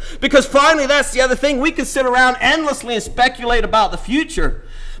for Him. Because finally, that's the other thing. We can sit around endlessly and speculate about the future.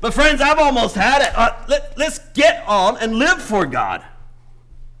 But friends, I've almost had it. Let's get on and live for God.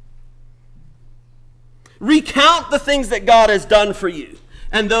 Recount the things that God has done for you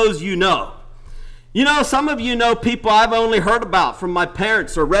and those you know. Some of you know people I've only heard about from my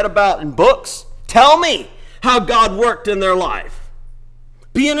parents or read about in books. Tell me how God worked in their life.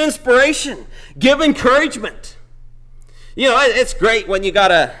 Be an inspiration. Give encouragement. You know, it's great when you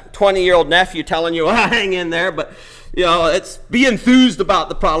got a 20-year-old nephew telling you, well, hang in there, but, you know, it's be enthused about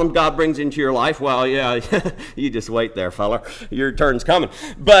the problem God brings into your life. Well, yeah, you just wait there, fella. Your turn's coming.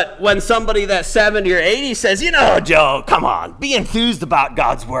 But when somebody that's 70 or 80 says, you know, Joe, come on, be enthused about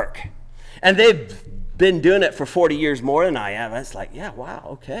God's work. And they've been doing it for 40 years more than I have. It's like, yeah, wow,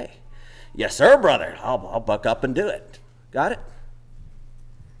 okay. Yes, sir, brother. I'll buck up and do it. Got it?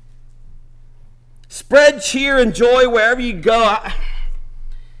 Spread cheer and joy wherever you go.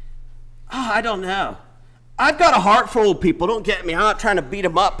 I don't know. I've got a heart for old people. Don't get me. I'm not trying to beat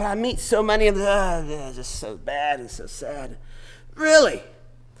them up, but I meet so many of them. They're just so bad and so sad. Really? I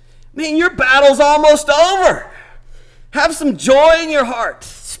mean, your battle's almost over. Have some joy in your heart.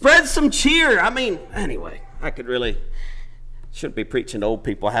 Spread some cheer. I mean, anyway, shouldn't be preaching to old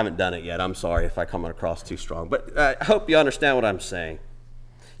people. I haven't done it yet. I'm sorry if I come across too strong. But I hope you understand what I'm saying.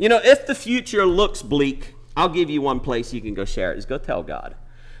 You know, if the future looks bleak, I'll give you one place you can go share it. Is go tell God.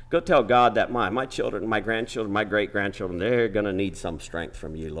 Go tell God that my children, my grandchildren, my great-grandchildren, they're going to need some strength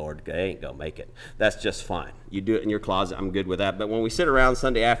from you, Lord. They ain't going to make it. That's just fine. You do it in your closet. I'm good with that. But when we sit around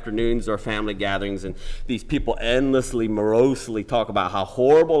Sunday afternoons or family gatherings and these people endlessly, morosely talk about how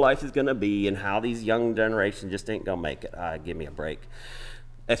horrible life is going to be and how these young generations just ain't going to make it, give me a break.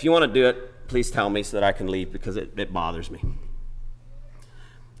 If you want to do it, please tell me so that I can leave because it bothers me.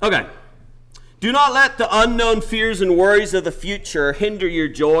 Okay. Do not let the unknown fears and worries of the future hinder your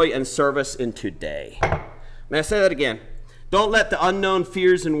joy and service in today. May I say that again? Don't let the unknown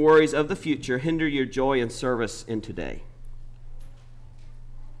fears and worries of the future hinder your joy and service in today.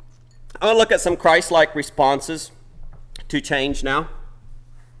 I want to look at some Christ-like responses to change now.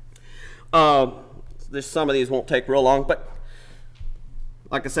 Some of these won't take real long, but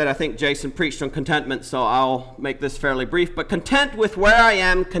like I said, I think Jason preached on contentment, so I'll make this fairly brief. But content with where I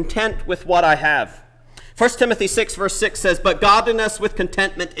am, content with what I have. 1 Timothy 6 verse 6 says, but godliness with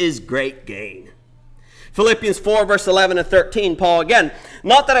contentment is great gain. Philippians 4 verse 11 and 13, Paul again,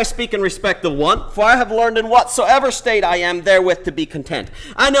 not that I speak in respect of want, for I have learned in whatsoever state I am therewith to be content.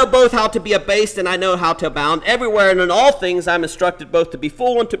 I know both how to be abased and I know how to abound. Everywhere and in all things I am instructed both to be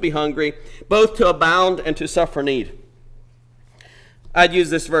full and to be hungry, both to abound and to suffer need. I'd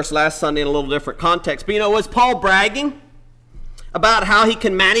used this verse last Sunday in a little different context. But was Paul bragging about how he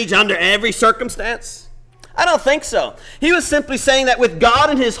can manage under every circumstance? I don't think so. He was simply saying that with God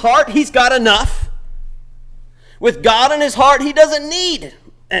in his heart, he's got enough. With God in his heart, he doesn't need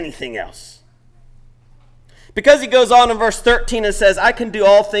anything else. Because he goes on in verse 13 and says, I can do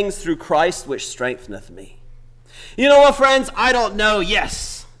all things through Christ which strengtheneth me. You know what, friends? I don't know.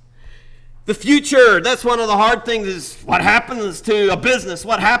 Yes. The future, that's one of the hard things, is what happens to a business,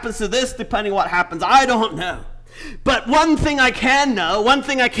 what happens to this, depending what happens. I don't know. But one thing I can know, one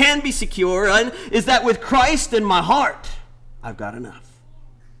thing I can be secure in, is that with Christ in my heart, I've got enough.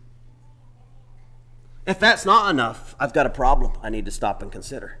 If that's not enough, I've got a problem I need to stop and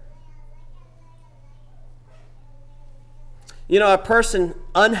consider. A person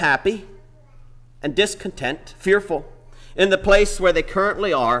unhappy and discontent, fearful, in the place where they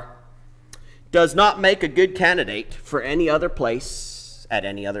currently are, does not make a good candidate for any other place at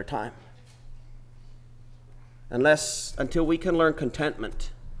any other time. Until we can learn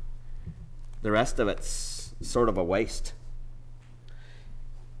contentment, the rest of it's sort of a waste.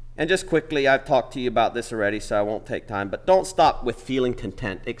 And just quickly, I've talked to you about this already, so I won't take time, but don't stop with feeling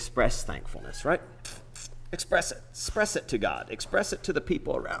content. Express thankfulness, right? Express it. Express it to God. Express it to the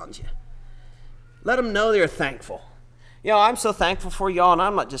people around you. Let them know they're thankful. I'm so thankful for y'all, and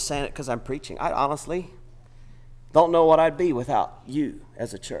I'm not just saying it because I'm preaching. I honestly don't know what I'd be without you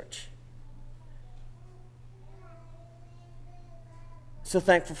as a church. So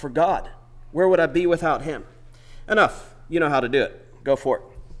thankful for God. Where would I be without him? Enough. You know how to do it. Go for it.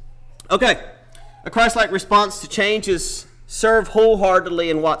 Okay. A Christ-like response to change is serve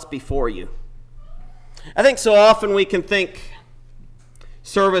wholeheartedly in what's before you. I think so often we can think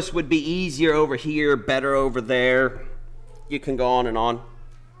service would be easier over here, better over there. You can go on and on.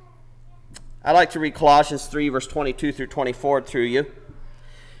 I'd like to read Colossians 3, verse 22 through 24 through you.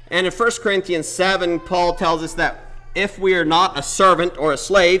 And in 1 Corinthians 7, Paul tells us that if we are not a servant or a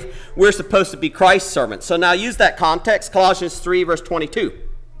slave, we're supposed to be Christ's servants. So now use that context, Colossians 3, verse 22.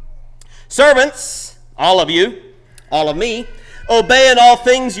 Servants, all of you, all of me, obey in all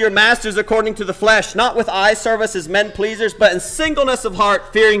things your masters according to the flesh, not with eye service as men pleasers, but in singleness of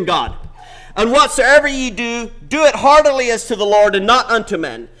heart, fearing God. And whatsoever ye do, do it heartily as to the Lord and not unto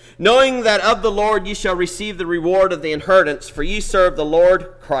men, knowing that of the Lord ye shall receive the reward of the inheritance, for ye serve the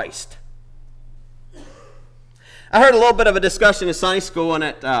Lord Christ. I heard a little bit of a discussion in Sunday school, and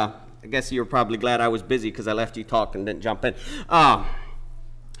I guess you were probably glad I was busy because I left you talking and didn't jump in. A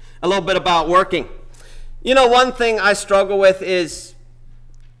little bit about working. You know, one thing I struggle with is,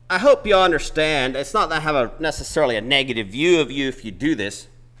 I hope you understand, it's not that I have necessarily a negative view of you if you do this.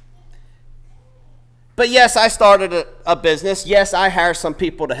 But yes, I started a business. Yes, I hire some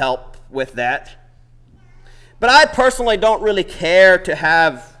people to help with that. But I personally don't really care to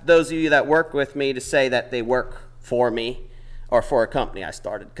have those of you that work with me to say that they work for me or for a company I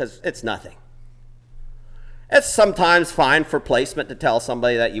started, because it's nothing. It's sometimes fine for placement to tell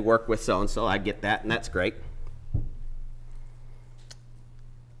somebody that you work with so-and-so. I get that, and that's great.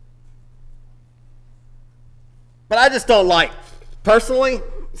 But I just don't like, personally,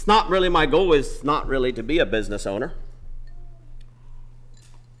 it's not really my goal is not really to be a business owner.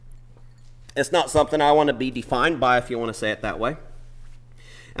 It's not something I want to be defined by, if you want to say it that way.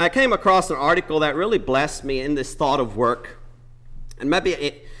 And I came across an article that really blessed me in this thought of work. And maybe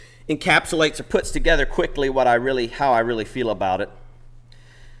it encapsulates or puts together quickly how I really feel about it.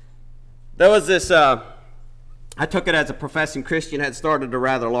 There was this, I took it as a professing Christian, had started a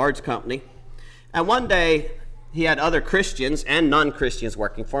rather large company. And one day, he had other Christians and non-Christians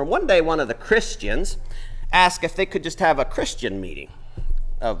working for him. One day, one of the Christians asked if they could just have a Christian meeting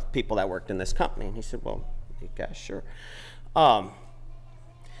of people that worked in this company. And he said, well, you guys, sure.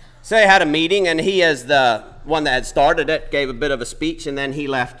 So they had a meeting, and he, as the one that had started it, gave a bit of a speech, and then he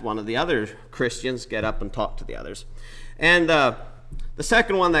left one of the other Christians get up and talk to the others. And the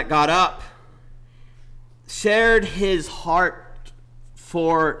second one that got up shared his heart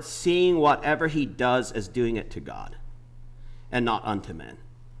for seeing whatever he does as doing it to God and not unto men.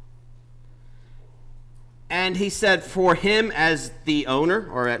 And he said for him as the owner,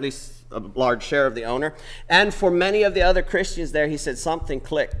 or at least a large share of the owner, and for many of the other Christians there, he said something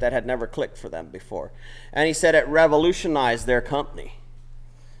clicked that had never clicked for them before. And he said it revolutionized their company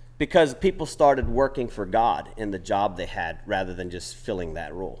because people started working for God in the job they had rather than just filling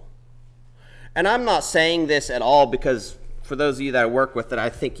that role. And I'm not saying this at all because for those of you that I work with that I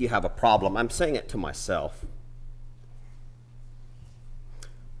think you have a problem. I'm saying it to myself.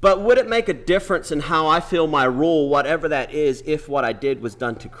 But would it make a difference in how I feel my role, whatever that is, if what I did was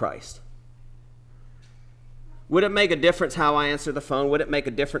done to Christ? Would it make a difference how I answer the phone? Would it make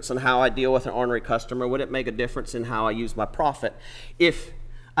a difference in how I deal with an ornery customer? Would it make a difference in how I use my profit if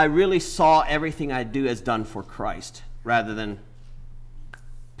I really saw everything I do as done for Christ rather than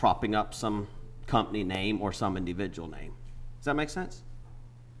propping up some company name or some individual name? Does that make sense?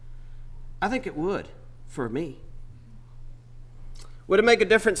 I think it would for me. Would it make a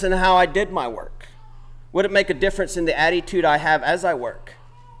difference in how I did my work? Would it make a difference in the attitude I have as I work?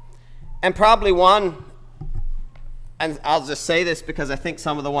 And probably one, and I'll just say this because I think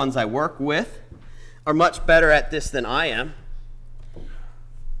some of the ones I work with are much better at this than I am.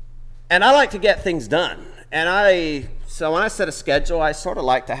 And I like to get things done. So when I set a schedule, I sort of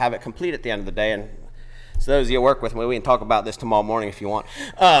like to have it complete at the end of the day. And so those of you who work with me, we can talk about this tomorrow morning if you want.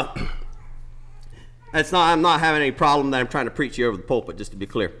 I'm not having any problem that I'm trying to preach you over the pulpit, just to be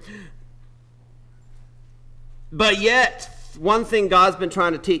clear. But yet, one thing God's been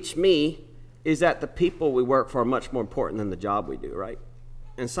trying to teach me is that the people we work for are much more important than the job we do, right?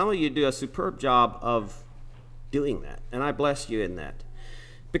 And some of you do a superb job of doing that, and I bless you in that.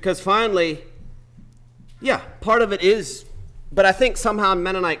 Because finally, yeah, part of it is, but I think somehow in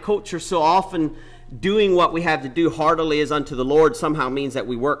Mennonite culture so often doing what we have to do heartily as unto the Lord somehow means that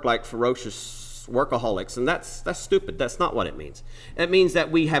we work like ferocious workaholics, and that's stupid. That's not what it means. It means that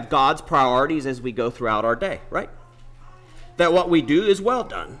we have God's priorities as we go throughout our day, right? That what we do is well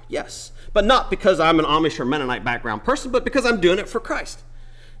done, yes. But not because I'm an Amish or Mennonite background person, but because I'm doing it for Christ.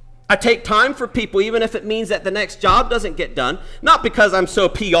 I take time for people even if it means that the next job doesn't get done, not because I'm so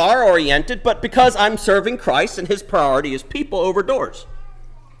PR oriented, but because I'm serving Christ and his priority is people over doors.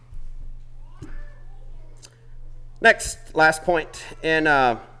 Last point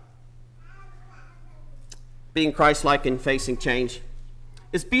in being Christ-like and facing change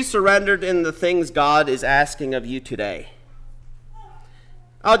is be surrendered in the things God is asking of you today.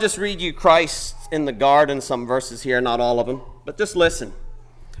 I'll just read you Christ in the garden, some verses here, not all of them, but just listen.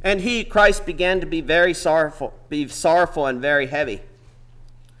 And he, Christ, began to be sorrowful and very heavy.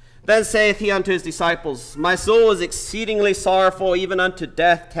 Then saith he unto his disciples, My soul is exceedingly sorrowful, even unto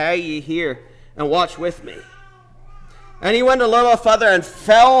death. Tarry ye here, and watch with me. And he went a little further, and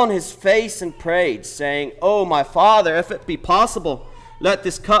fell on his face, and prayed, saying, O my Father, if it be possible, let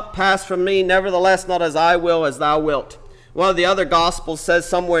this cup pass from me. Nevertheless, not as I will, as thou wilt. One of the other Gospels says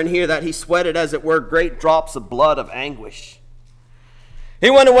somewhere in here that he sweated, as it were, great drops of blood of anguish. He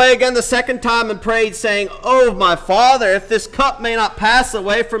went away again the second time and prayed, saying, "O my Father, if this cup may not pass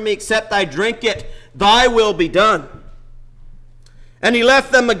away from me except I drink it, thy will be done." And he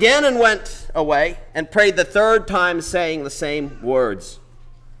left them again and went away and prayed the third time, saying the same words.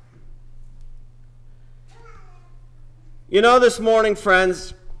 You know, this morning,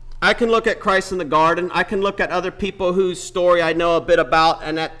 friends, I can look at Christ in the garden. I can look at other people whose story I know a bit about,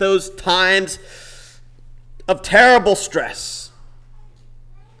 and at those times of terrible stress,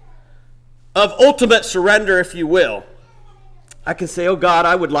 of ultimate surrender, if you will, I can say, oh God,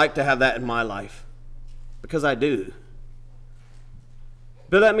 I would like to have that in my life, because I do.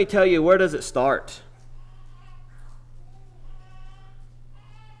 But let me tell you, where does it start?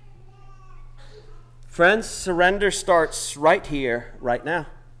 Friends, surrender starts right here, right now.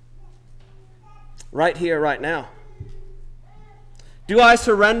 Right here, right now. Do I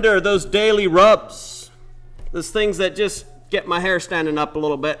surrender those daily rubs? Those things that just get my hair standing up a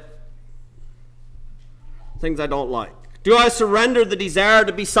little bit? Things I don't like. Do I surrender the desire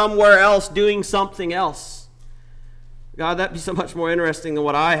to be somewhere else, doing something else? God, that'd be so much more interesting than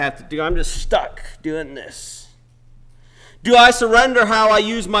what I have to do. I'm just stuck doing this. Do I surrender how I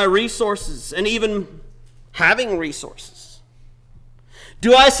use my resources and even having resources?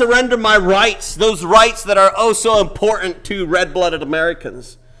 Do I surrender my rights, those rights that are oh so important to red-blooded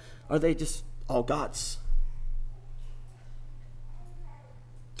Americans? Are they just all God's?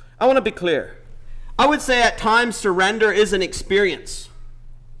 I want to be clear. I would say at times surrender is an experience.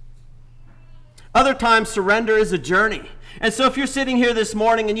 Other times surrender is a journey. And so if you're sitting here this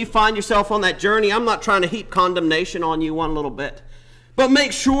morning and you find yourself on that journey, I'm not trying to heap condemnation on you one little bit. But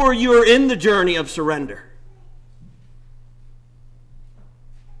make sure you are in the journey of surrender.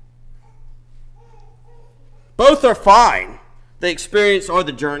 Both are fine, the experience or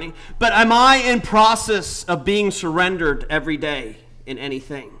the journey. But am I in process of being surrendered every day in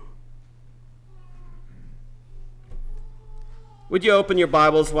anything? Would you open your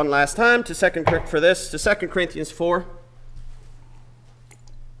Bibles one last time to 2 Corinthians 4?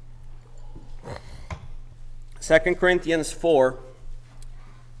 2 Corinthians 4.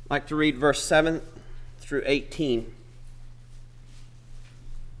 I'd like to read verse 7 through 18.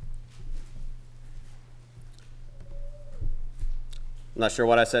 I'm not sure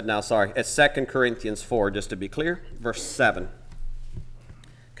what I said now, sorry. It's 2 Corinthians 4, just to be clear. Verse 7. In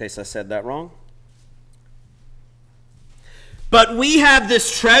case I said that wrong. But we have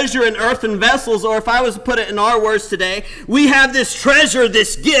this treasure in earthen vessels, or if I was to put it in our words today, we have this treasure,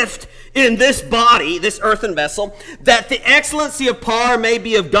 this gift in this body, this earthen vessel, that the excellency of power may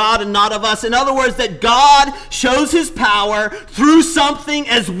be of God and not of us. In other words, that God shows his power through something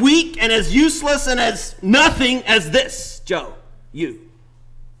as weak and as useless and as nothing as this, Joe, you.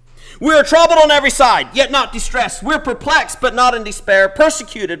 We are troubled on every side, yet not distressed. We're perplexed, but not in despair.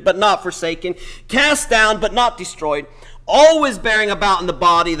 Persecuted, but not forsaken. Cast down, but not destroyed. Always bearing about in the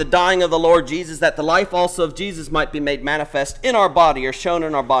body the dying of the Lord Jesus, that the life also of Jesus might be made manifest in our body, or shown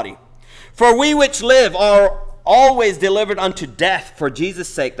in our body. For we which live are always delivered unto death for Jesus'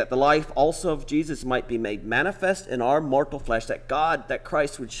 sake, that the life also of Jesus might be made manifest in our mortal flesh, that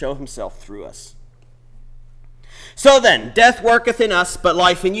Christ would show himself through us. So then, death worketh in us, but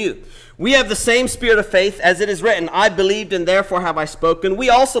life in you. We have the same spirit of faith, as it is written, I believed and therefore have I spoken. We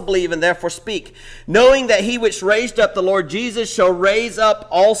also believe and therefore speak, knowing that he which raised up the Lord Jesus shall raise up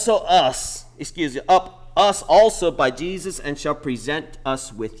us also by Jesus, and shall present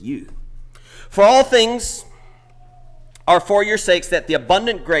us with you. For all things are for your sakes, that the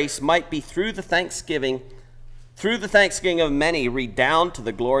abundant grace might be through the thanksgiving of many redound to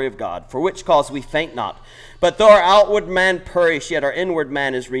the glory of God, for which cause we faint not. But though our outward man perish, yet our inward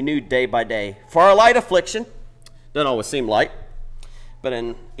man is renewed day by day. For our light affliction, doesn't always seem light, but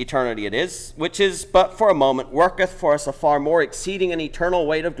in eternity it is, which is but for a moment, worketh for us a far more exceeding and eternal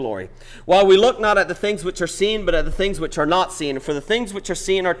weight of glory. While we look not at the things which are seen, but at the things which are not seen. For the things which are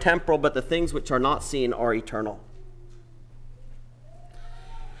seen are temporal, but the things which are not seen are eternal.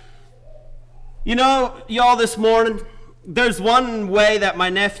 You know, y'all, this morning, there's one way that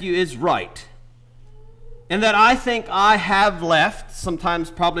my nephew is right. And that I think I have left, sometimes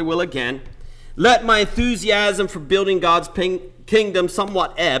probably will again, let my enthusiasm for building God's kingdom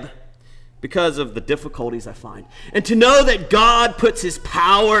somewhat ebb because of the difficulties I find. And to know that God puts his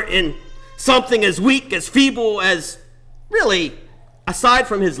power in something as weak, as feeble, as really, aside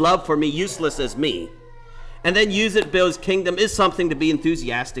from his love for me, useless as me, and then use it to build his kingdom is something to be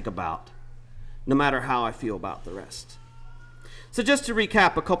enthusiastic about, no matter how I feel about the rest. So just to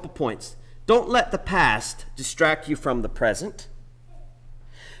recap a couple points. Don't let the past distract you from the present.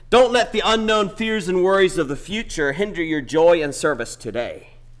 Don't let the unknown fears and worries of the future hinder your joy and service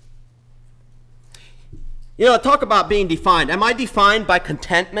today. You know, talk about being defined. Am I defined by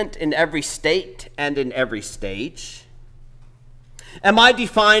contentment in every state and in every stage? Am I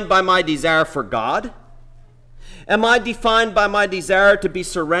defined by my desire for God? Am I defined by my desire to be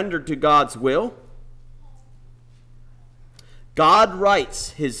surrendered to God's will? God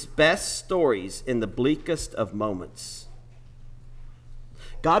writes his best stories in the bleakest of moments.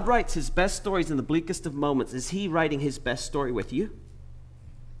 God writes his best stories in the bleakest of moments. Is he writing his best story with you?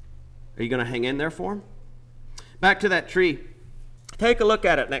 Are you going to hang in there for him? Back to that tree. Take a look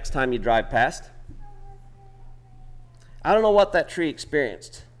at it next time you drive past. I don't know what that tree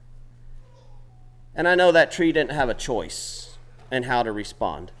experienced. And I know that tree didn't have a choice in how to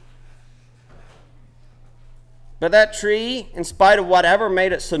respond. But that tree, in spite of whatever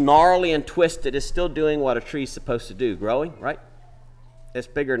made it so gnarly and twisted, is still doing what a tree's supposed to do, growing, right? It's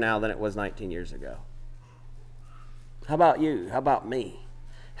bigger now than it was 19 years ago. How about you? How about me?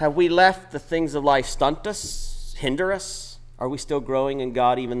 Have we left the things of life stunt us, hinder us? Are we still growing in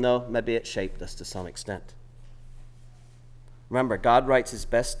God even though maybe it shaped us to some extent? Remember, God writes his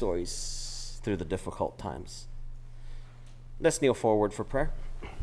best stories through the difficult times. Let's kneel forward for prayer.